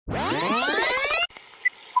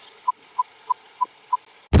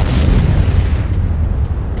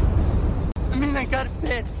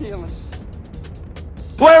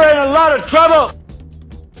a lot of trouble.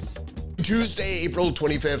 Tuesday, April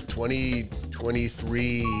 25th,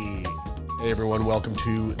 2023. Hey everyone, welcome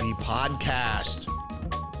to the podcast.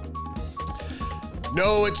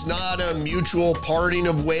 No, it's not a mutual parting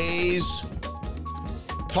of ways.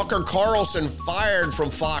 Tucker Carlson fired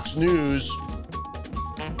from Fox News.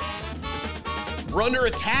 We're under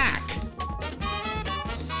attack.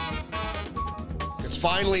 It's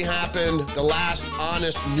finally happened. The last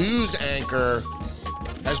honest news anchor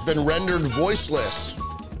has been rendered voiceless.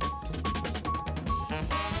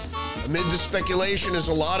 Amid the speculation is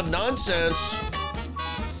a lot of nonsense,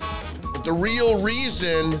 but the real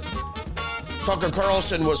reason Tucker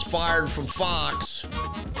Carlson was fired from Fox,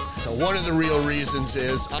 one of the real reasons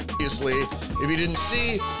is, obviously, if you didn't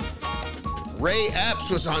see, Ray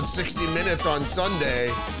Epps was on 60 Minutes on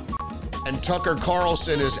Sunday, and Tucker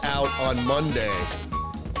Carlson is out on Monday.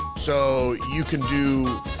 So you can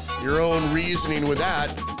do your own reasoning with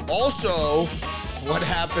that. Also, what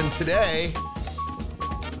happened today,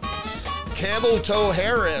 Kamala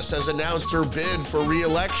Harris has announced her bid for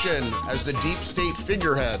re-election as the deep state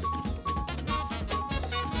figurehead.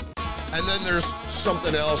 And then there's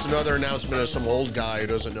something else, another announcement of some old guy who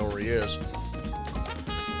doesn't know where he is.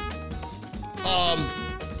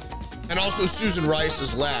 And also Susan Rice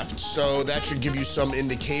has left, so that should give you some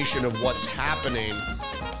indication of what's happening.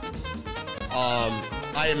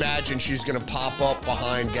 I imagine she's gonna pop up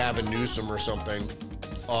behind Gavin Newsom or something.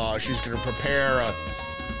 She's gonna prepare a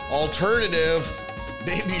alternative.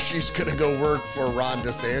 Maybe she's gonna go work for Ron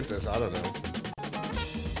DeSantis, I don't know.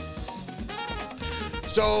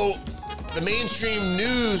 So the mainstream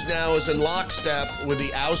news now is in lockstep with the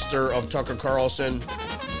ouster of Tucker Carlson,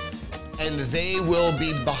 and they will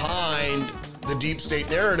be behind the deep state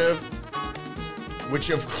narrative, which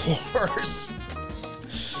of course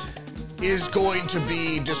is going to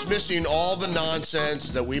be dismissing all the nonsense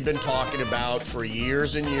that we've been talking about for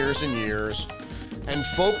years and years and years, and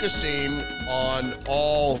focusing on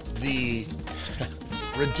all the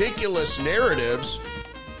ridiculous narratives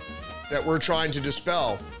that we're trying to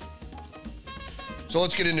dispel. So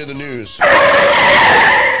let's get into the news.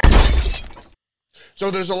 So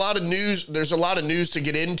there's a lot of news to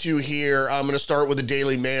get into here. I'm going to start with the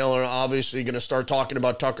Daily Mail, and obviously going to start talking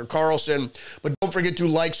about Tucker Carlson. But don't forget to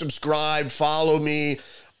like, subscribe, follow me,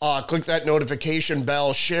 click that notification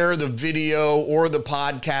bell, share the video or the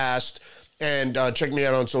podcast, and check me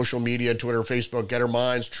out on social media, Twitter, Facebook, Getter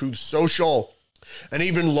Minds, Truth Social, and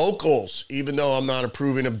even locals. Even though I'm not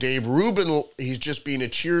approving of Dave Rubin, he's just being a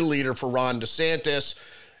cheerleader for Ron DeSantis.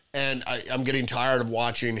 And I'm getting tired of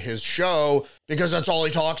watching his show because that's all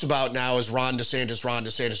he talks about now is Ron DeSantis, Ron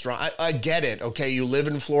DeSantis. I get it, okay? You live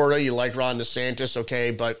in Florida, you like Ron DeSantis,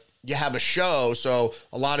 okay? But you have a show, so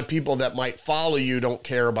a lot of people that might follow you don't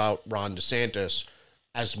care about Ron DeSantis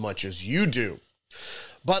as much as you do.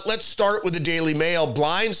 But let's start with the Daily Mail.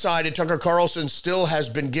 Blindsided, Tucker Carlson still has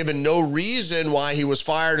been given no reason why he was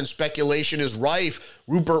fired, and speculation is rife.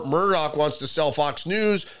 Rupert Murdoch wants to sell Fox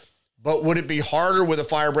News, but would it be harder with a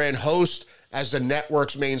firebrand host as the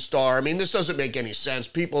network's main star? I mean, this doesn't make any sense.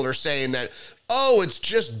 People are saying that, oh, it's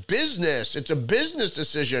just business. It's a business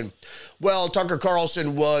decision. Well, Tucker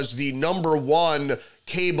Carlson was the #1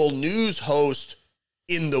 cable news host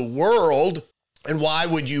in the world. And why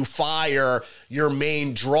would you fire your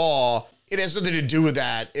main draw? It has nothing to do with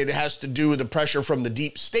that. It has to do with the pressure from the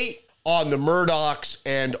deep state on the Murdochs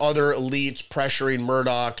and other elites pressuring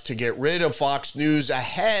Murdoch to get rid of Fox News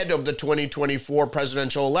ahead of the 2024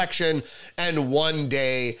 presidential election and one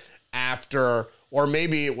day after, or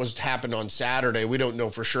maybe it happened on Saturday. We don't know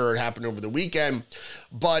for sure. It happened over the weekend.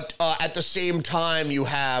 But at the same time, you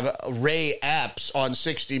have Ray Epps on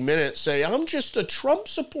 60 Minutes say, I'm just a Trump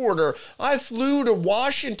supporter. I flew to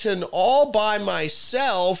Washington all by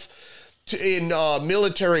myself in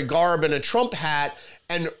military garb and a Trump hat,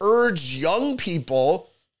 and urged young people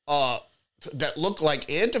that look like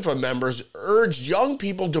Antifa members, urged young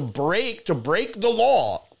people to break the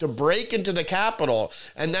law, to break into the Capitol.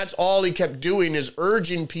 And that's all he kept doing, is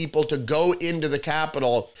urging people to go into the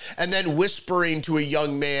Capitol, and then whispering to a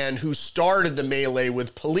young man who started the melee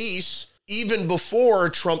with police even before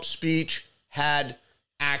Trump's speech had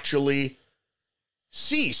actually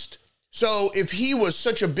ceased. So if he was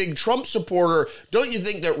such a big Trump supporter, don't you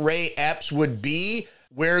think that Ray Epps would be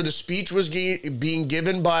where the speech was being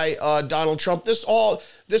given by Donald Trump? This all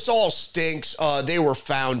stinks. They were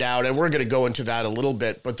found out, and we're going to go into that a little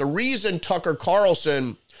bit. But the reason Tucker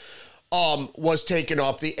Carlson was taken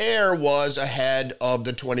off the air was ahead of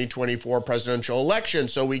the 2024 presidential election.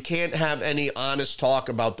 So we can't have any honest talk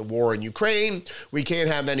about the war in Ukraine. We can't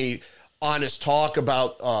have any honest talk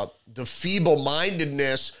about the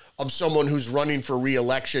feeble-mindedness of someone who's running for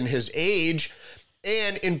re-election, his age,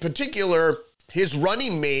 and in particular, his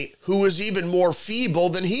running mate, who is even more feeble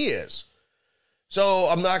than he is. So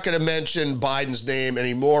I'm not going to mention Biden's name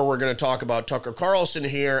anymore. We're going to talk about Tucker Carlson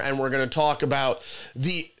here, and we're going to talk about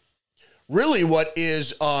what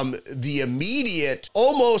is the immediate,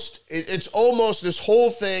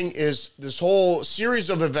 this whole series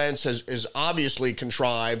of events is obviously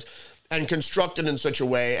contrived and constructed in such a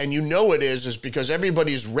way, and you know it is because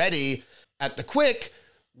everybody's ready at the quick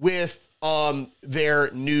with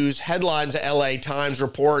their news headlines. LA Times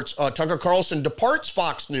reports Tucker Carlson departs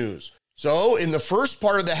Fox News. So in the first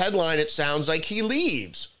part of the headline, it sounds like he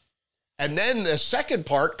leaves. And then the second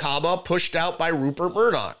part, pushed out by Rupert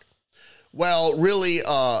Murdoch. Well, really,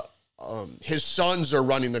 his sons are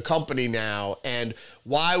running the company now. And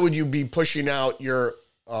why would you be pushing out your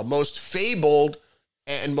most fabled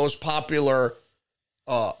and most popular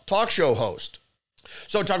talk show host?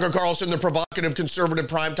 So Tucker Carlson, the provocative conservative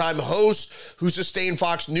primetime host who sustained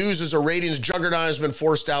Fox News as a ratings juggernaut, has been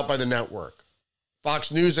forced out by the network.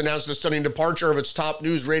 Fox News announced the stunning departure of its top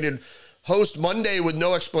news-rated host Monday with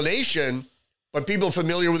no explanation, but people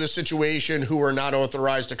familiar with the situation who are not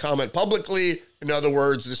authorized to comment publicly, in other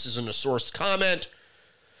words, this isn't a sourced comment,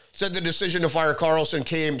 said the decision to fire Carlson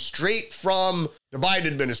came straight from the Biden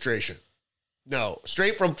administration. No,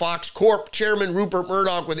 straight from Fox Corp chairman Rupert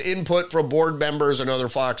Murdoch with input from board members and other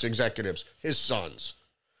Fox executives, his sons.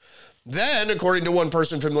 Then, according to one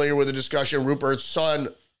person familiar with the discussion, Rupert's son,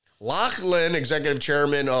 Lachlan, executive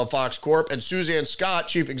chairman of Fox Corp, and Suzanne Scott,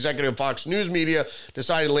 chief executive of Fox News Media,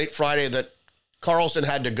 decided late Friday that Carlson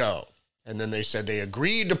had to go. And then they said they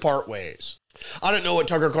agreed to part ways. I don't know what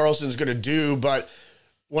Tucker Carlson's going to do, but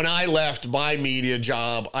when I left my media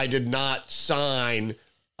job, I did not sign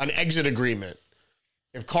an exit agreement.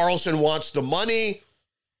 If Carlson wants the money,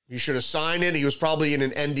 he should have signed it. He was probably in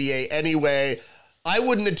an NDA anyway. I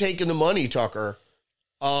wouldn't have taken the money, Tucker.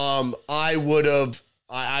 I would have.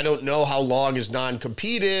 I don't know how long his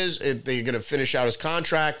non-compete is, if they're going to finish out his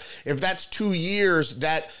contract. If that's 2 years,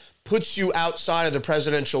 that puts you outside of the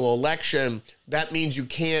presidential election. That means you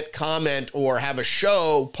can't comment or have a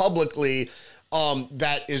show publicly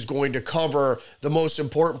that is going to cover the most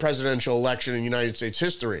important presidential election in United States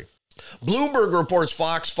history. Bloomberg reports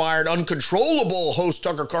Fox fired uncontrollable host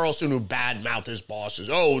Tucker Carlson, who badmouthed his bosses.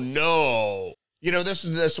 Oh, no. You know, this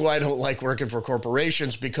is why I don't like working for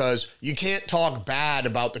corporations, because you can't talk bad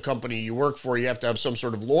about the company you work for. You have to have some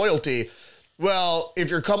sort of loyalty. Well, if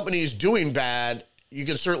your company is doing bad, you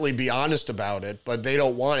can certainly be honest about it, but they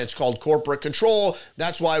don't want it. It's called corporate control.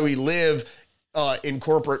 That's why we live in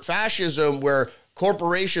corporate fascism, where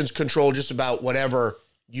corporations control just about whatever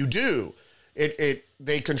you do.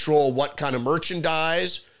 They control what kind of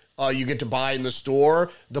merchandise you get to buy in the store,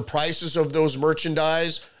 the prices of those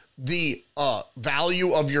merchandise, the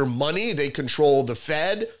value of your money. They control the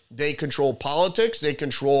Fed. They control politics. They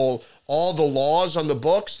control all the laws on the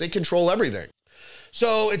books. They control everything.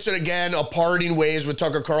 So it's, again, a parting ways with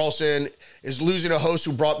Tucker Carlson is losing a host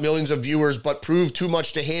who brought millions of viewers but proved too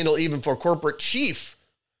much to handle even for corporate chief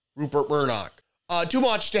Rupert Murdoch. Too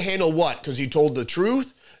much to handle what? Because he told the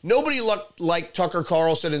truth? Nobody like Tucker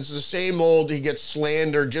Carlson. It's the same old, he gets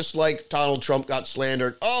slandered just like Donald Trump got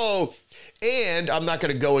slandered. Oh, and I'm not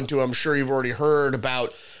going to go into, I'm sure you've already heard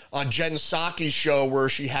about Jen Psaki's show where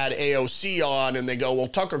she had AOC on, and they go, well,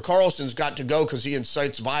 Tucker Carlson's got to go because he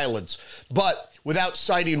incites violence. But without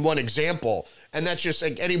citing one example, and that's just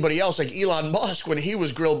like anybody else, like Elon Musk, when he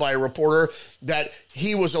was grilled by a reporter that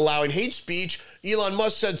he was allowing hate speech, Elon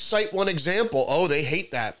Musk said, cite one example. Oh, they hate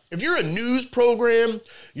that. If you're a news program,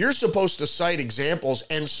 you're supposed to cite examples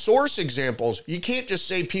and source examples. You can't just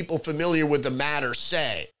say people familiar with the matter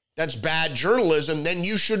say. That's bad journalism. Then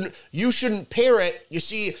you shouldn't parrot. You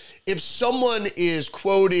see, if someone is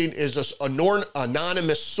quoting is an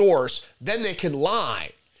anonymous source, then they can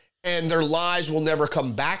lie, and their lies will never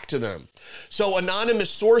come back to them. So anonymous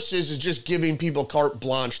sources is just giving people carte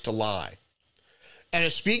blanche to lie.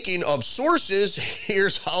 And speaking of sources,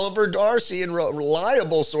 here's Oliver Darcy and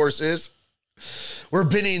reliable sources. We're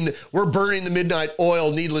burning the midnight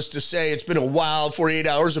oil. Needless to say, it's been a wild 48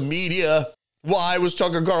 hours of media. Why was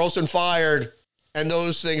Tucker Carlson fired? And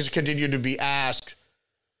those things continue to be asked.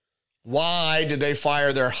 Why did they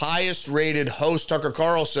fire their highest rated host, Tucker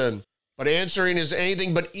Carlson? But answering is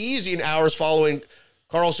anything but easy in hours following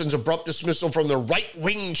Carlson's abrupt dismissal from the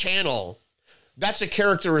right-wing channel. That's a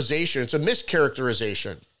characterization. It's a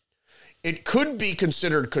mischaracterization. It could be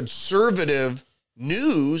considered conservative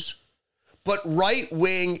news, but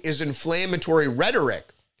right-wing is inflammatory rhetoric.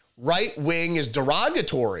 Right-wing is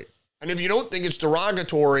derogatory. And if you don't think it's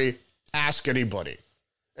derogatory, ask anybody.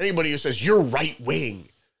 Anybody who says you're right wing,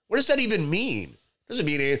 what does that even mean? Does it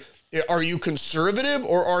mean, are you conservative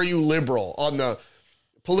or are you liberal on the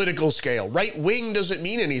political scale? Right wing doesn't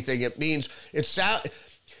mean anything. It means it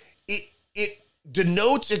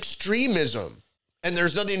denotes extremism, and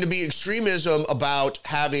there's nothing to be extremism about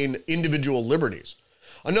having individual liberties.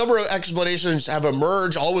 A number of explanations have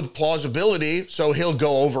emerged, all with plausibility, so he'll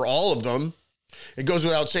go over all of them. It goes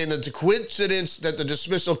without saying that the coincidence that the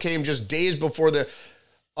dismissal came just days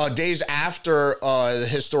after the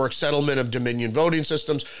historic settlement of Dominion voting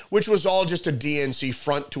systems, which was all just a DNC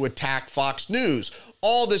front to attack Fox News.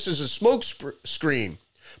 All this is a smoke screen.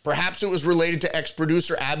 Perhaps it was related to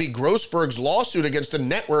ex-producer Abby Grossberg's lawsuit against the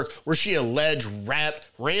network, where she alleged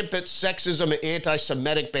rampant sexism and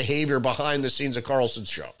anti-Semitic behavior behind the scenes of Carlson's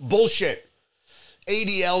show. Bullshit.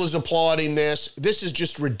 ADL is applauding this. This is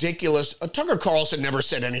just ridiculous. Tucker Carlson never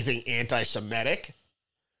said anything anti-Semitic.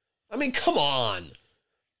 I mean, come on.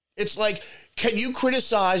 It's like, can you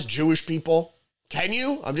criticize Jewish people? Can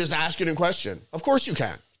you? I'm just asking a question. Of course you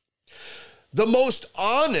can. The most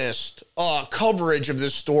honest coverage of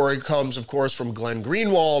this story comes, of course, from Glenn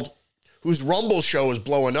Greenwald, whose Rumble show is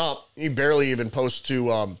blowing up. He barely even posts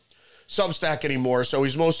to Substack anymore, so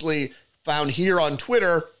he's mostly found here on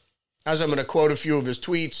Twitter, as I'm going to quote a few of his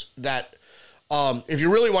tweets, that if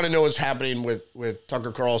you really want to know what's happening with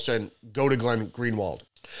Tucker Carlson, go to Glenn Greenwald.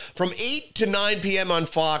 From 8 to 9 p.m. on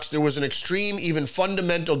Fox, there was an extreme, even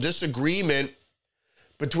fundamental disagreement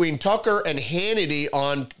between Tucker and Hannity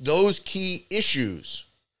on those key issues.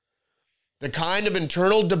 The kind of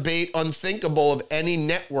internal debate unthinkable of any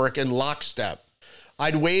network in lockstep.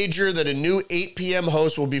 I'd wager that a new 8 p.m.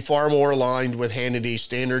 host will be far more aligned with Hannity's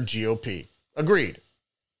standard GOP. Agreed.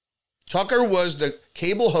 Tucker was the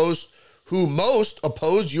cable host who most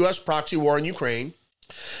opposed U.S. proxy war in Ukraine,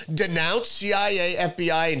 denounced CIA,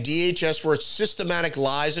 FBI, and DHS for its systematic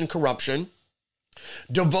lies and corruption,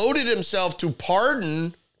 devoted himself to a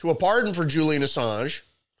pardon for Julian Assange,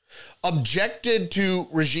 objected to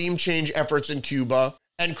regime change efforts in Cuba,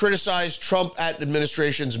 and criticized Trump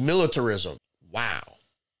administration's militarism. Wow.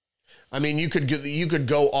 I mean, you could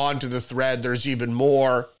go on to the thread. There's even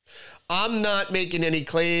more. I'm not making any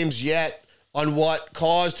claims yet on what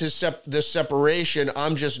caused this separation.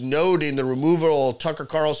 I'm just noting the removal of Tucker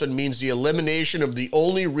Carlson means the elimination of the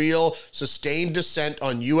only real sustained dissent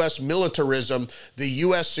on U.S. militarism, the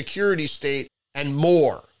U.S. security state, and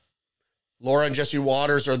more. Laura and Jesse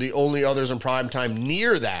Waters are the only others in primetime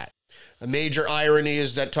near that. A major irony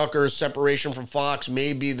is that Tucker's separation from Fox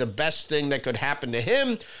may be the best thing that could happen to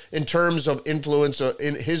him in terms of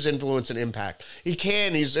his influence and impact.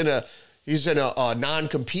 He's in a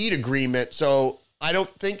non-compete agreement, so I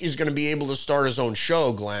don't think he's going to be able to start his own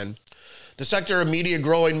show, Glenn. The sector of media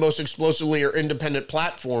growing most explosively are independent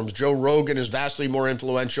platforms. Joe Rogan is vastly more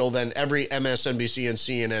influential than every MSNBC and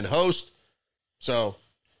CNN host. So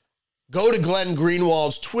go to Glenn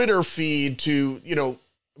Greenwald's Twitter feed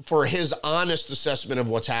for his honest assessment of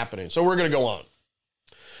what's happening. So we're going to go on.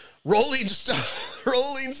 Rolling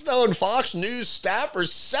Stone Fox News staffers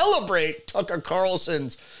celebrate Tucker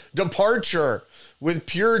Carlson's departure with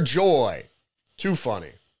pure joy. Too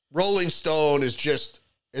funny. Rolling Stone is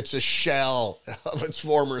it's a shell of its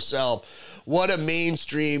former self. What a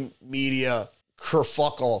mainstream media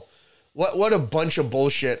kerfuckle. What a bunch of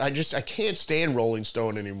bullshit. I can't stand Rolling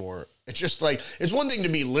Stone anymore. It's just like, it's one thing to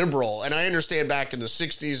be liberal, and I understand back in the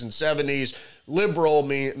 60s and 70s, liberal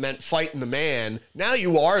meant fighting the man. Now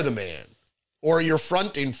you are the man, or you're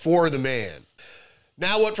fronting for the man.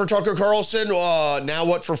 Now what for Tucker Carlson? Now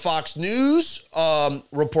what for Fox News?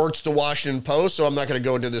 Reports the Washington Post, so I'm not going to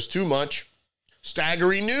go into this too much.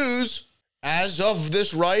 Staggering news. As of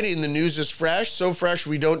this writing, the news is fresh, so fresh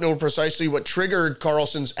we don't know precisely what triggered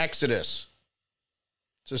Carlson's exodus.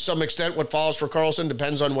 To some extent, what follows for Carlson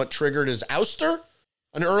depends on what triggered his ouster.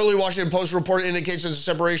 An early Washington Post report indicates that the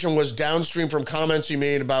separation was downstream from comments he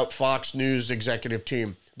made about Fox News executive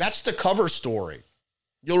team. That's the cover story.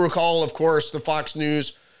 You'll recall, of course, the Fox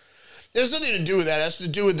News. There's nothing to do with that. It has to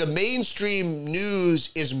do with the mainstream news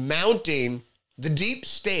is mounting the deep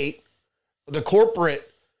state, the corporate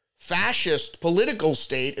fascist political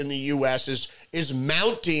state in the U.S. is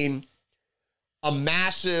mounting a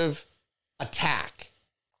massive attack.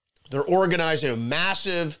 They're organizing a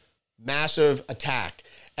massive, massive attack.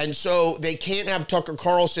 And so they can't have Tucker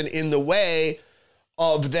Carlson in the way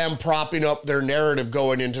of them propping up their narrative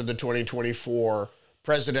going into the 2024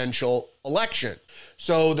 presidential election.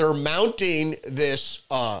 So they're mounting this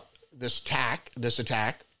attack.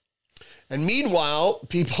 And meanwhile,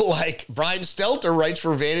 people like Brian Stelter writes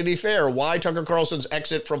for Vanity Fair, why Tucker Carlson's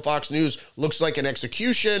exit from Fox News looks like an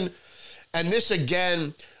execution. And this,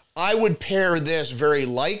 again, I would pair this very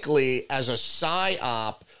likely as a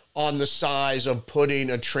psyop on the size of putting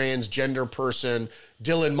a transgender person,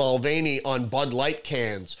 Dylan Mulvaney, on Bud Light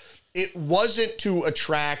cans. It wasn't to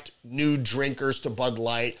attract new drinkers to Bud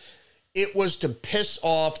Light. It was to piss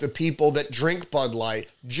off the people that drink Bud Light,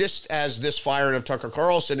 just as this firing of Tucker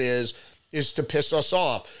Carlson is to piss us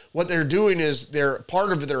off. What they're doing is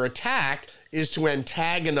part of their attack is to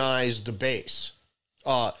antagonize the base,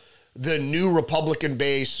 the new Republican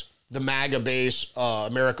base, the MAGA base,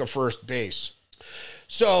 America First base.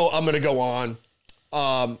 So I'm going to go on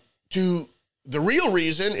to the real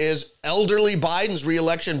reason is elderly Biden's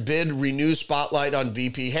reelection bid renews spotlight on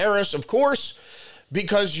VP Harris, of course,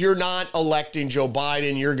 because you're not electing Joe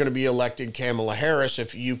Biden, you're going to be electing Kamala Harris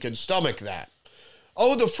if you can stomach that.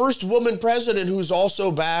 Oh, the first woman president who's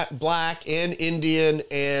also black and Indian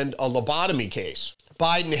and a lobotomy case.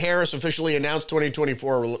 Biden-Harris officially announced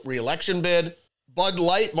 2024 reelection bid. Bud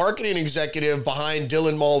Light marketing executive behind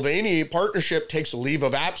Dylan Mulvaney partnership takes a leave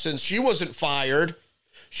of absence. She wasn't fired.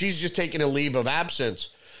 She's just taking a leave of absence.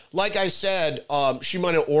 Like I said, she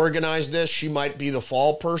might have organized this. She might be the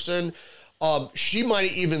fall person. She might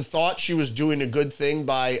have even thought she was doing a good thing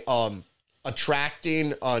by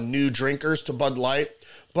attracting new drinkers to Bud Light.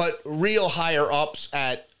 But real higher ups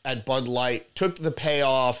at Bud Light took the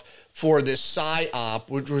payoff for this psyop,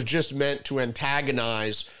 which was just meant to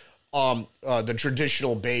antagonize the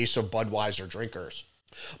traditional base of Budweiser drinkers.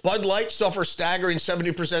 Bud Light suffers staggering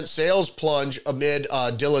 70% sales plunge amid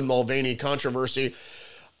Dylan Mulvaney controversy.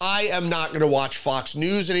 I am not going to watch Fox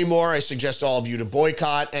News anymore. I suggest all of you to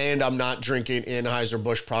boycott, and I'm not drinking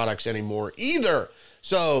Anheuser-Busch products anymore either.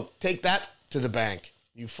 So take that to the bank,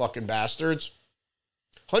 you fucking bastards.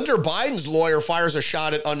 Hunter Biden's lawyer fires a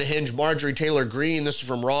shot at unhinged Marjorie Taylor Greene. This is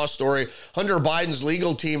from Raw Story. Hunter Biden's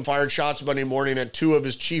legal team fired shots Monday morning at two of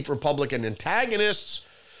his chief Republican antagonists.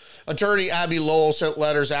 Attorney Abby Lowell sent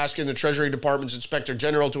letters asking the Treasury Department's Inspector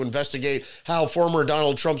General to investigate how former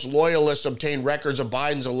Donald Trump's loyalists obtained records of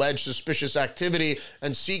Biden's alleged suspicious activity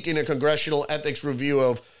and seeking a congressional ethics review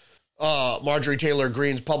of Marjorie Taylor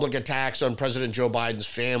Greene's public attacks on President Joe Biden's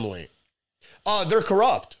family. They're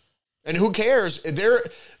corrupt. And who cares?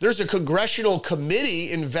 There's a congressional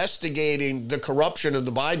committee investigating the corruption of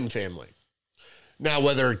the Biden family. Now,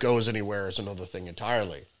 whether it goes anywhere is another thing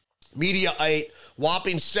entirely. Mediaite,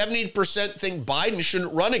 whopping 70% think Biden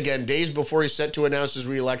shouldn't run again days before he's set to announce his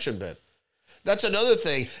reelection bid. That's another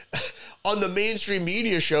thing. On the mainstream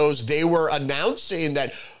media shows, they were announcing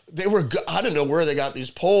that I don't know where they got these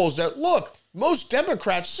polls that, look, most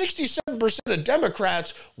Democrats, 67% of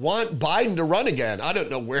Democrats want Biden to run again. I don't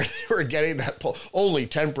know where they were getting that poll. Only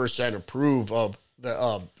 10% approve of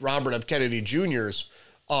the Robert F. Kennedy Jr.'s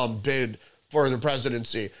bid for the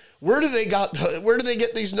presidency. Where do they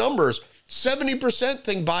get these numbers? 70%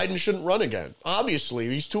 think Biden shouldn't run again. Obviously,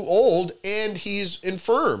 he's too old and he's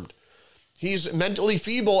infirmed. He's mentally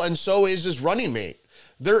feeble, and so is his running mate.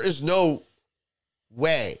 There is no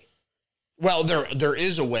way. Well, there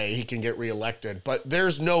is a way he can get reelected, but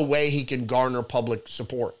there's no way he can garner public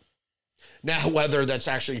support. Now, whether that's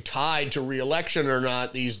actually tied to reelection or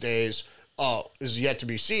not these days is yet to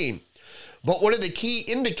be seen. But one of the key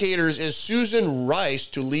indicators is Susan Rice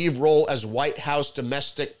to leave role as White House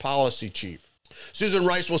domestic policy chief. Susan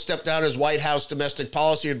Rice will step down as White House domestic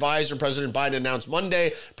policy advisor, President Biden announced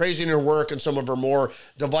Monday, praising her work and some of her more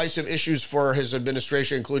divisive issues for his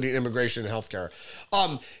administration, including immigration and healthcare.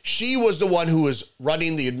 She was the one who was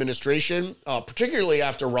running the administration, particularly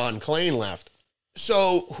after Ron Klain left.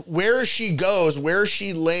 So where she goes, where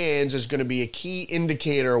she lands is going to be a key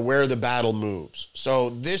indicator where the battle moves. So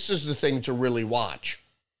this is the thing to really watch.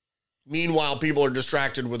 Meanwhile, people are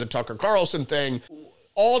distracted with the Tucker Carlson thing.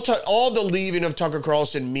 All the leaving of Tucker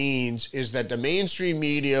Carlson means is that the mainstream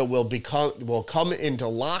media will come into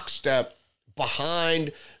lockstep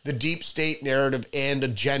behind the deep state narrative and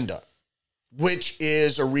agenda, which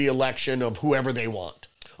is a re-election of whoever they want,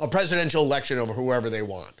 a presidential election of whoever they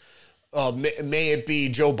want. May it be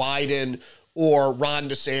Joe Biden or Ron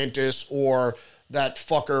DeSantis or that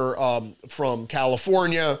fucker from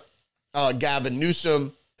California, Gavin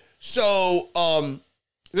Newsom. So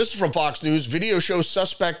this is from Fox News. Video shows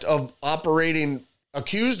suspect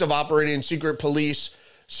accused of operating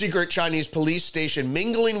secret Chinese police station,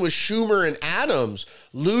 mingling with Schumer and Adams.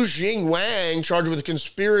 Lu Jingwang, charged with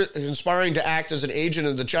conspiring to act as an agent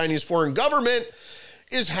of the Chinese foreign government,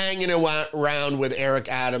 is hanging around with Eric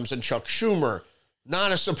Adams and Chuck Schumer.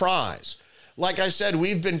 Not a surprise. Like I said,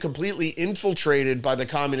 we've been completely infiltrated by the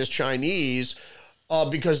communist Chinese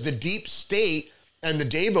because the deep state and the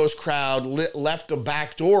Davos crowd left the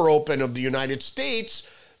back door open of the United States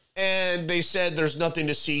And they said there's nothing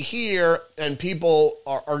to see here, and people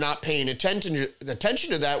are not paying attention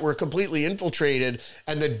to that. We're completely infiltrated,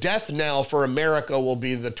 and the death knell for America will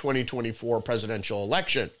be the 2024 presidential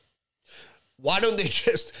election. Why don't they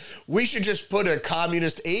we should just put a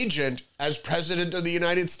communist agent as president of the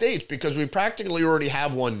United States, because we practically already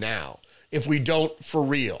have one now, if we don't for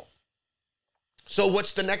real. So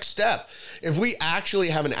what's the next step? If we actually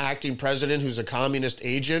have an acting president who's a communist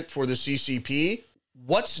agent for the CCP,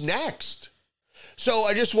 what's next? So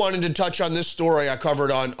I just wanted to touch on this story I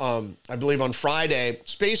covered on, I believe on Friday.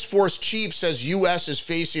 Space Force chief says U.S. is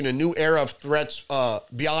facing a new era of threats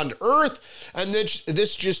beyond Earth. And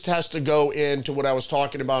this just has to go into what I was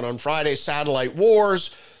talking about on Friday, satellite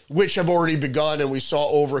wars, which have already begun, and we saw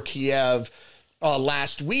over Kiev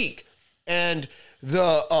last week. And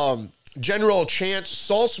the General Chance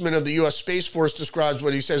Saltzman of the U.S. Space Force describes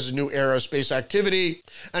what he says is a new era of space activity.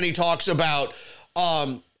 And he talks about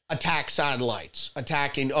attack satellites,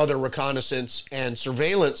 attacking other reconnaissance and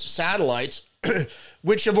surveillance satellites,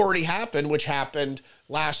 which have already happened, which happened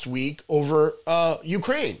last week over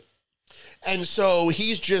Ukraine. And so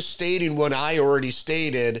he's just stating what I already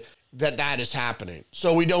stated, that is happening.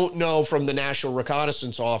 So we don't know from the National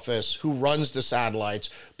Reconnaissance Office who runs the satellites,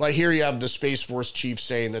 but here you have the Space Force chief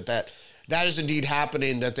saying that is indeed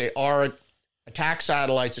happening, that they are attack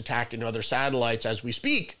satellites attacking other satellites as we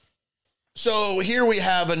speak. So here we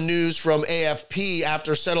have a news from AFP.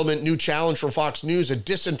 After settlement, new challenge for Fox News, a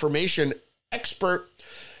disinformation expert.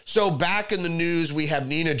 So back in the news, we have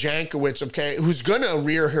Nina Jankowicz, okay, who's going to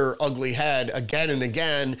rear her ugly head again and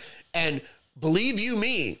again. And believe you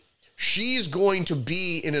me, she's going to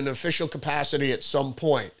be in an official capacity at some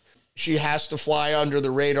point. She has to fly under the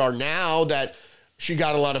radar now that she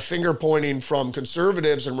got a lot of finger pointing from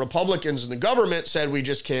conservatives, and Republicans in the government said we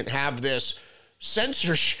just can't have this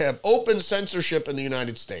censorship, open censorship in the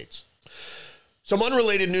United States. Some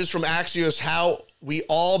unrelated news from Axios, how we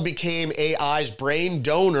all became AI's brain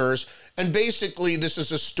donors. And basically this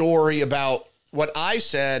is a story about what I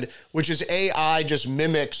said, which is AI just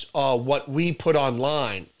mimics what we put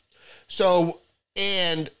online. So,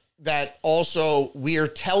 and that also we are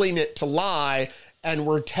telling it to lie, and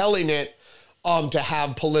we're telling it to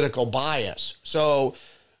have political bias. So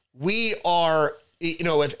we are,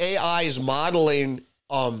 if AI is modeling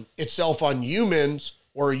itself on humans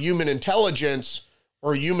or human intelligence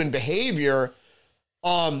or human behavior,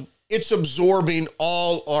 it's absorbing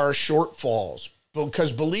all our shortfalls.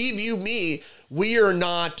 Because believe you me, we are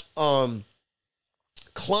not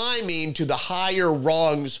climbing to the higher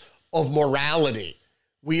rungs of morality.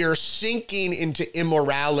 We are sinking into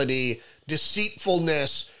immorality,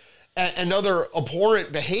 deceitfulness, and other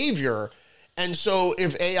abhorrent behavior. And so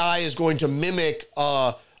if AI is going to mimic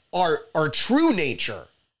our true nature,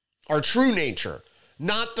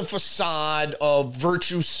 not the facade of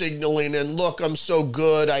virtue signaling and look, I'm so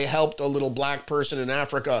good, I helped a little black person in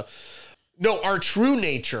Africa. No, our true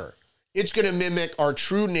nature. It's going to mimic our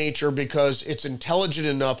true nature because it's intelligent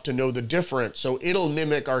enough to know the difference. So it'll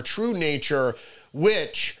mimic our true nature,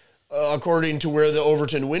 which, according to where the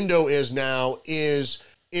Overton window is now, is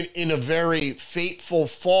in a very fateful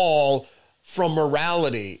fall from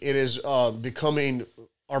morality. It is our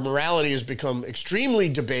morality has become extremely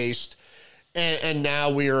debased, and now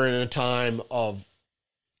we are in a time of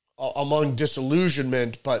among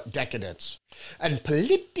disillusionment, but decadence. And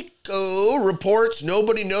Politico reports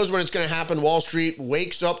nobody knows when it's going to happen. Wall Street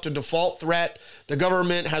wakes up to default threat. The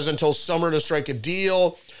government has until summer to strike a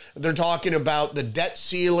deal. They're talking about the debt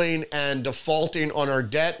ceiling and defaulting on our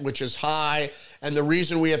debt, which is high. And the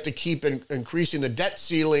reason we have to keep increasing the debt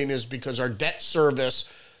ceiling is because our debt service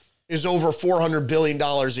is over $400 billion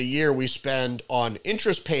a year we spend on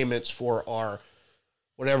interest payments for our,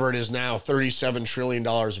 whatever it is now, $37 trillion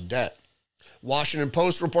of debt. Washington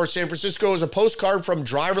Post reports San Francisco is a postcard from a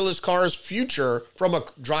driverless car's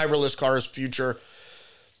future.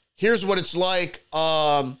 Here's what it's like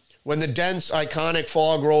when the dense, iconic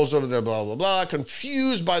fog rolls over the blah, blah, blah.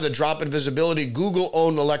 Confused by the drop in visibility,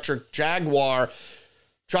 Google-owned electric Jaguar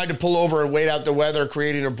tried to pull over and wait out the weather,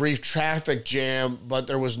 creating a brief traffic jam, but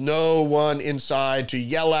there was no one inside to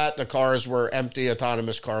yell at. The cars were empty,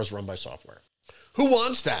 autonomous cars run by software. Who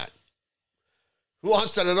wants that? Who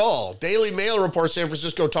wants that at all? Daily Mail reports San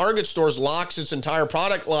Francisco Target stores locks its entire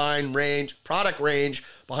product range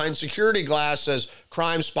behind security glass as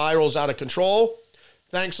crime spirals out of control.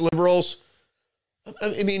 Thanks, liberals.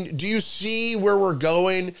 I mean, do you see where we're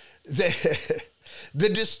going? The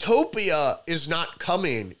dystopia is not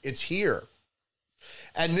coming. It's here.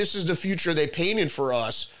 And this is the future they painted for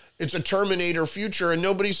us. It's a Terminator future, and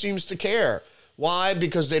nobody seems to care. Why?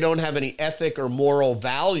 Because they don't have any ethic or moral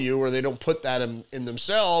value, or they don't put that in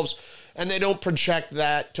themselves, and they don't project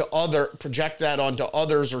that onto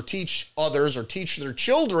others, or teach their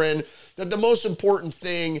children that the most important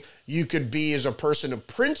thing you could be is a person of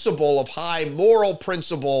principle, of high moral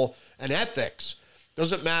principle and ethics.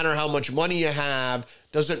 Doesn't matter how much money you have,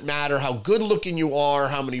 doesn't matter how good looking you are,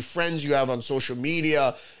 how many friends you have on social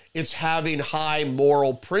media. It's having high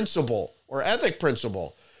moral principle or ethic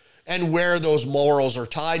principle, and where those morals are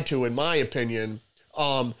tied to, in my opinion.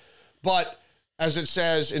 But as it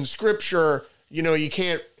says in scripture, you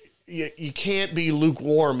can't be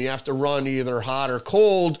lukewarm. You have to run either hot or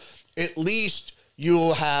cold. At least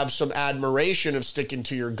you'll have some admiration of sticking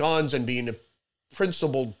to your guns and being a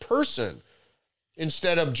principled person,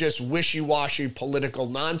 instead of just wishy-washy political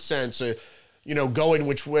nonsense, going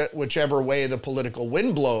whichever way the political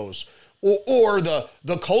wind blows, or the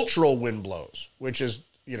cultural wind blows, which is,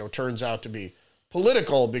 turns out to be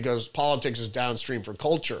political, because politics is downstream for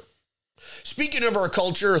culture. Speaking of our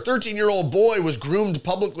culture, a 13-year-old boy was groomed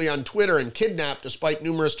publicly on Twitter and kidnapped despite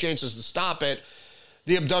numerous chances to stop it.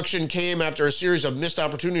 The abduction came after a series of missed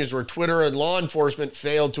opportunities where Twitter and law enforcement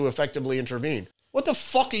failed to effectively intervene. What the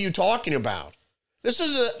fuck are you talking about? This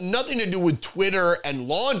has nothing to do with Twitter and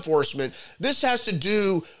law enforcement. This has to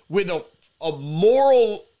do with a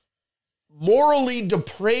morally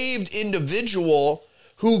depraved individual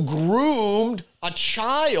who groomed a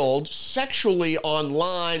child sexually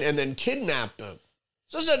online and then kidnapped them.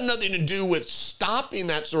 So this has nothing to do with stopping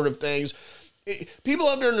that sort of things. People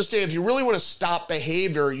have to understand, if you really want to stop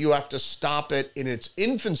behavior, you have to stop it in its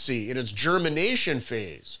infancy, in its germination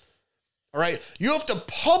phase. All right? You have to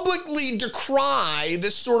publicly decry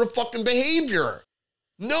this sort of fucking behavior.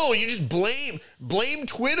 No, you just blame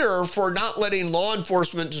Twitter for not letting law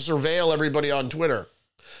enforcement to surveil everybody on Twitter.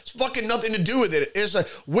 It's fucking nothing to do with it. It's like,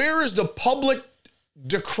 where is the public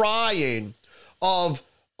decrying of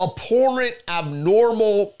abhorrent,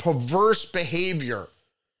 abnormal, perverse behavior?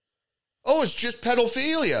 Oh, it's just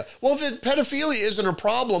pedophilia. Well, if pedophilia isn't a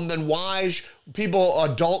problem, then why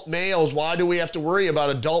adult males, why do we have to worry about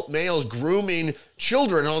adult males grooming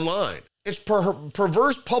children online? It's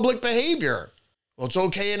perverse public behavior. Well, it's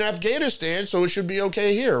okay in Afghanistan, so it should be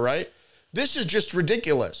okay here, right? This is just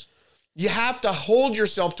ridiculous. You have to hold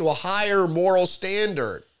yourself to a higher moral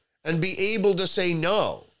standard and be able to say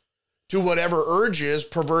no to whatever urges,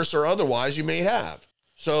 perverse or otherwise, you may have.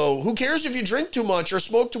 So who cares if you drink too much or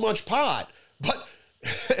smoke too much pot? But,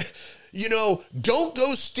 don't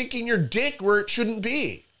go sticking your dick where it shouldn't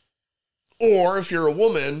be. Or if you're a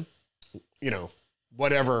woman,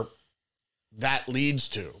 whatever that leads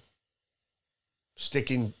to.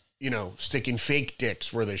 Sticking fake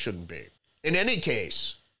dicks where they shouldn't be. In any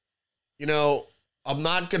case, I'm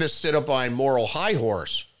not going to sit up on a moral high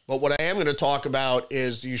horse, but what I am going to talk about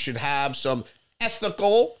is you should have some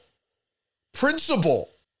ethical principle.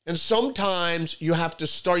 And sometimes you have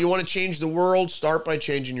to you want to change the world, start by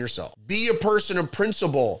changing yourself. Be a person of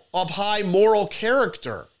principle, of high moral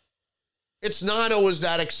character. It's not always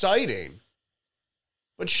that exciting.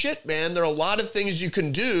 But shit, man, there are a lot of things you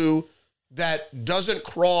can do that doesn't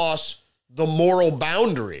cross the moral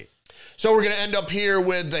boundary. So we're going to end up here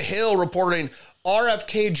with The Hill reporting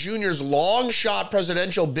RFK Jr.'s long shot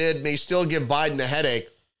presidential bid may still give Biden a headache.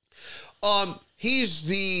 He's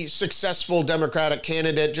the successful Democratic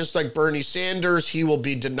candidate. Just like Bernie Sanders, he will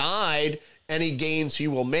be denied any gains he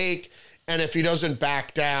will make. And if he doesn't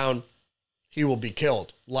back down, he will be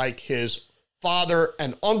killed, like his father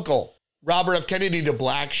and uncle. Robert F. Kennedy, the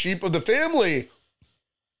black sheep of the family,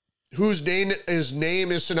 whose name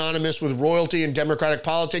is synonymous with royalty in Democratic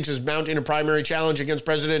politics, is mounting a primary challenge against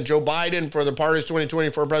President Joe Biden for the party's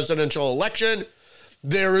 2024 presidential election.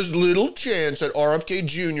 There is little chance that RFK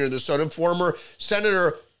Jr., the son of former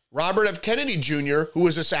Senator Robert F. Kennedy Jr., who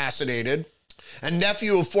was assassinated, and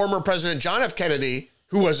nephew of former President John F. Kennedy,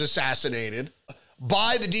 who was assassinated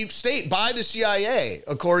by the deep state, by the CIA,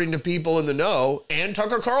 according to people in the know, and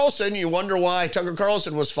Tucker Carlson. You wonder why Tucker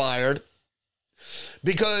Carlson was fired.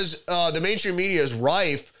 Because the mainstream media is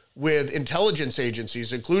rife with intelligence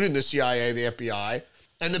agencies, including the CIA, the FBI,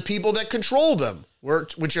 and the people that control them,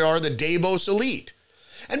 which are the Davos elite.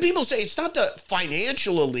 And people say it's not the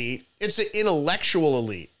financial elite, it's the intellectual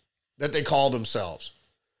elite that they call themselves,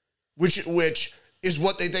 which is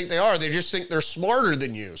what they think they are. They just think they're smarter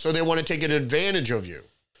than you, so they want to take advantage of you.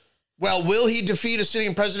 Well, will he defeat a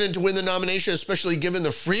sitting president to win the nomination, especially given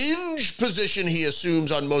the fringe position he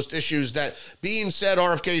assumes on most issues? That being said,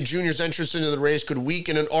 RFK Jr.'s entrance into the race could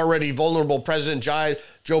weaken an already vulnerable President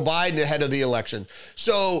Joe Biden ahead of the election.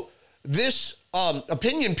 So this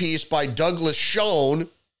opinion piece by Douglas Schoen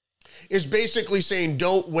is basically saying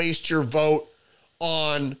don't waste your vote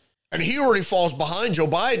on, and he already falls behind Joe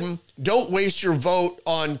Biden, don't waste your vote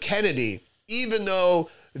on Kennedy, even though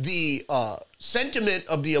the sentiment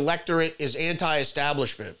of the electorate is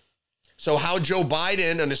anti-establishment. So how Joe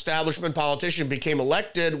Biden, an establishment politician, became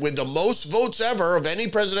elected with the most votes ever of any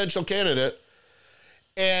presidential candidate.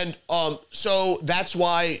 And so that's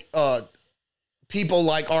why people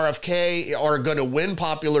like RFK are going to win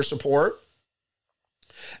popular support.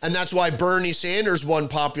 And that's why Bernie Sanders won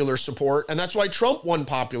popular support. And that's why Trump won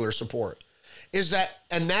popular support.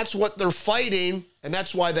 And that's what they're fighting. And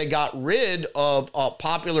that's why they got rid of a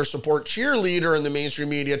popular support cheerleader in the mainstream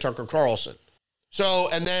media, Tucker Carlson. So,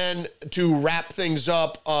 and then to wrap things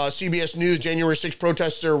up, CBS News, January 6th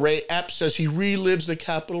protester Ray Epps says he relives the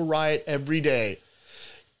Capitol riot every day.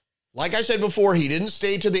 Like I said before, he didn't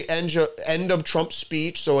stay to the end of Trump's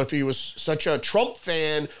speech. So if he was such a Trump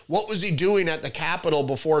fan, what was he doing at the Capitol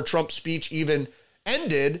before Trump's speech even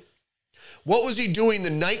ended? What was he doing the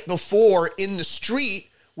night before in the street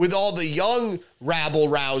with all the young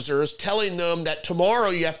rabble-rousers telling them that tomorrow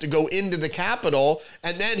you have to go into the Capitol?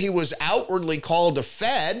 And then he was outwardly called a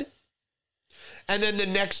Fed. And then the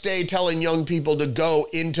next day telling young people to go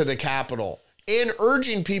into the Capitol and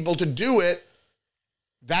urging people to do it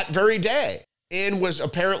that very day, and was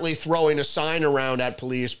apparently throwing a sign around at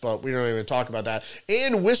police, but we don't even talk about that,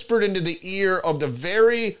 and whispered into the ear of the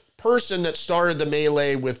very person that started the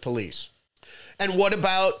melee with police. And what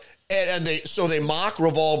about, so they mock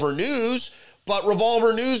Revolver News, but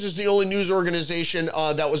Revolver News is the only news organization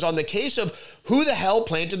that was on the case of who the hell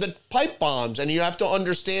planted the pipe bombs. And you have to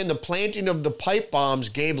understand the planting of the pipe bombs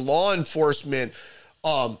gave law enforcement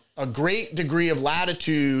a great degree of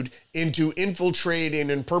latitude into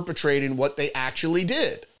infiltrating and perpetrating what they actually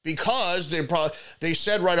did. Because they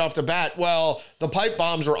said right off the bat, well, the pipe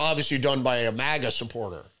bombs were obviously done by a MAGA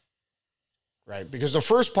supporter, right? Because the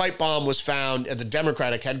first pipe bomb was found at the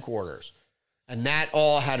Democratic headquarters, and that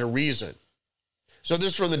all had a reason. So this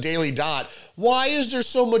is from the Daily Dot. Why is there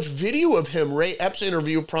so much video of him? Ray Epps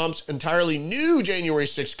interview prompts entirely new January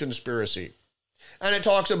 6th conspiracy. And it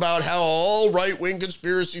talks about how all right-wing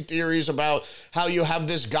conspiracy theories about how you have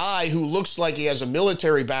this guy who looks like he has a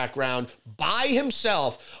military background by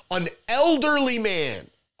himself, an elderly man.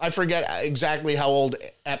 I forget exactly how old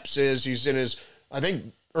Epps is. He's in his, I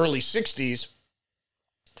think, early 60s.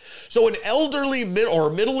 So an elderly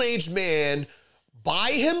or middle-aged man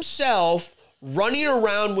by himself running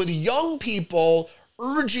around with young people,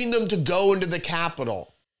 urging them to go into the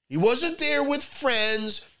Capitol. He wasn't there with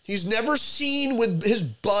friends. He's never seen with his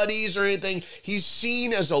buddies or anything. He's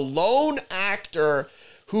seen as a lone actor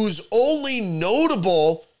whose only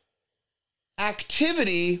notable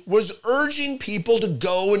activity was urging people to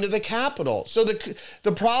go into the Capitol. So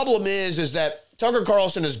the problem is that Tucker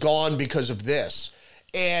Carlson is gone because of this.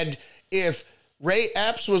 And if Ray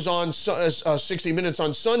Epps was on 60 Minutes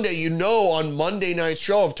on Sunday, you know, on Monday night's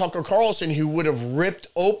show of Tucker Carlson, he would have ripped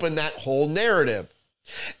open that whole narrative.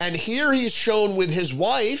 And here he's shown with his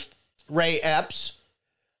wife, Ray Epps.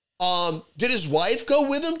 Did his wife go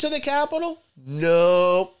with him to the Capitol?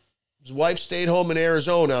 No. His wife stayed home in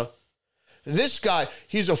Arizona. This guy,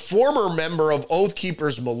 he's a former member of Oath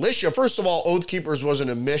Keepers militia. First of all, Oath Keepers wasn't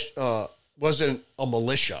a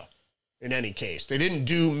militia in any case. They didn't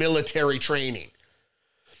do military training.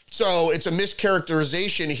 So it's a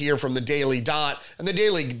mischaracterization here from the Daily Dot, and the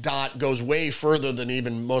Daily Dot goes way further than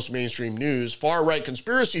even most mainstream news. Far-right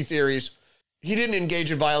conspiracy theories, he didn't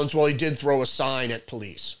engage in violence while he did throw a sign at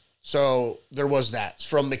police. So there was that. It's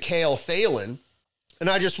from Mikhail Phelan, and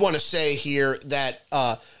I just want to say here that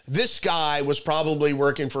this guy was probably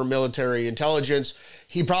working for military intelligence.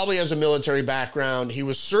 He probably has a military background. He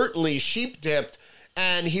was certainly sheep-dipped,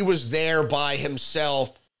 and he was there by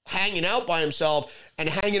himself, hanging out by himself, and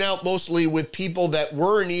hanging out mostly with people that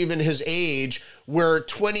weren't even his age, were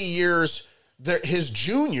 20 years his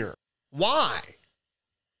junior. Why?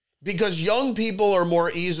 Because young people are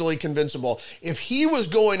more easily convincible. If he was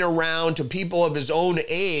going around to people of his own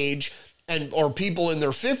age or people in their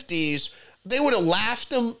 50s, they would have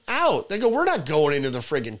laughed him out. They go, we're not going into the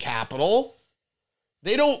friggin' Capitol.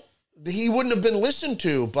 He wouldn't have been listened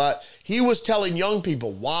to, but he was telling young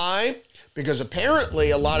people. Why? Because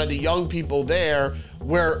apparently a lot of the young people there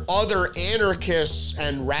were other anarchists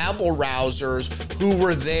and rabble-rousers who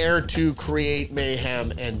were there to create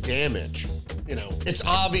mayhem and damage. You know, it's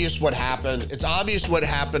obvious what happened. It's obvious what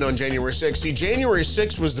happened on January 6th. See, January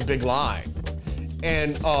 6th was the big lie.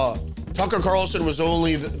 And Tucker Carlson was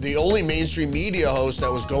the only mainstream media host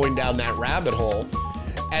that was going down that rabbit hole.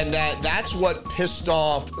 and that's what pissed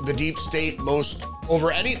off the deep state most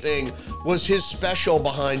over anything was his special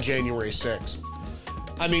behind January 6th.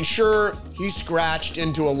 I mean, sure, he scratched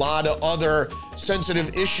into a lot of other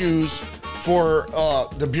sensitive issues for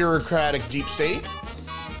the bureaucratic deep state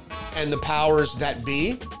and the powers that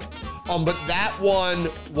be. But that one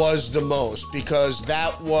was the most, because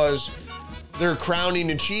that was their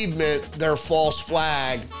crowning achievement. Their false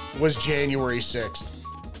flag was January 6th,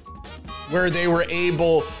 where they were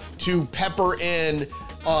able to pepper in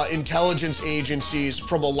intelligence agencies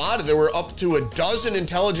from a lot of, there were up to a dozen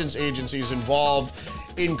intelligence agencies involved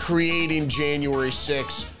in creating January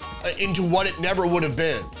 6th into what it never would have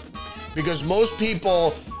been. Because most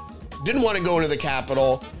people didn't want to go into the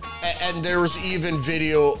Capitol, and there was even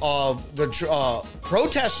video of the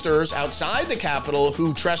protesters outside the Capitol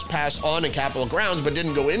who trespassed on the Capitol grounds but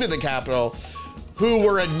didn't go into the Capitol, who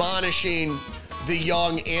were admonishing the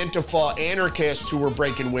young Antifa anarchists who were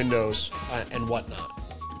breaking windows and whatnot.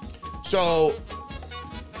 So,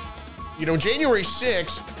 you know, January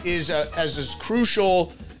 6th is as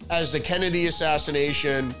crucial as the Kennedy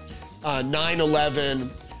assassination,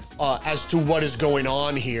 9/11, as to what is going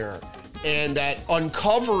on here. And that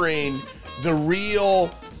uncovering the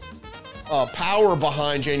real power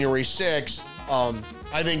behind January 6th,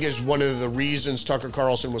 I think is one of the reasons Tucker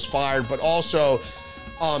Carlson was fired, but also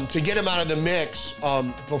to get him out of the mix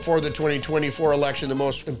before the 2024 election, the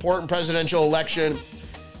most important presidential election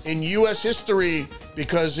in U.S. history,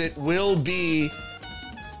 because it will be,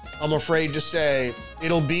 I'm afraid to say,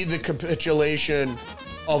 it'll be the capitulation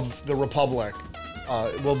of the Republic.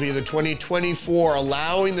 It will be the 2024,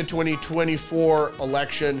 allowing the 2024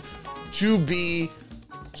 election to be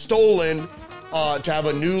stolen, to have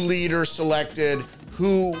a new leader selected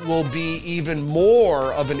who will be even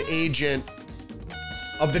more of an agent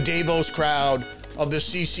of the Davos crowd, of the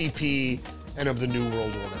CCP, and of the New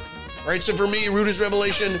World Order. All right, so for me, Root is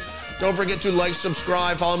Revelation. Don't forget to like,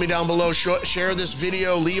 subscribe, follow me down below, share this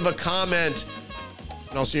video, leave a comment,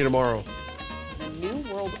 and I'll see you tomorrow. The New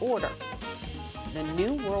World Order. The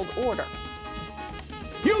New World Order.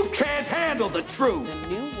 You can't handle the truth. The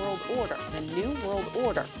New World Order. The New World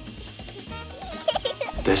Order.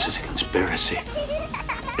 This is a conspiracy.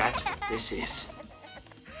 That's what this is.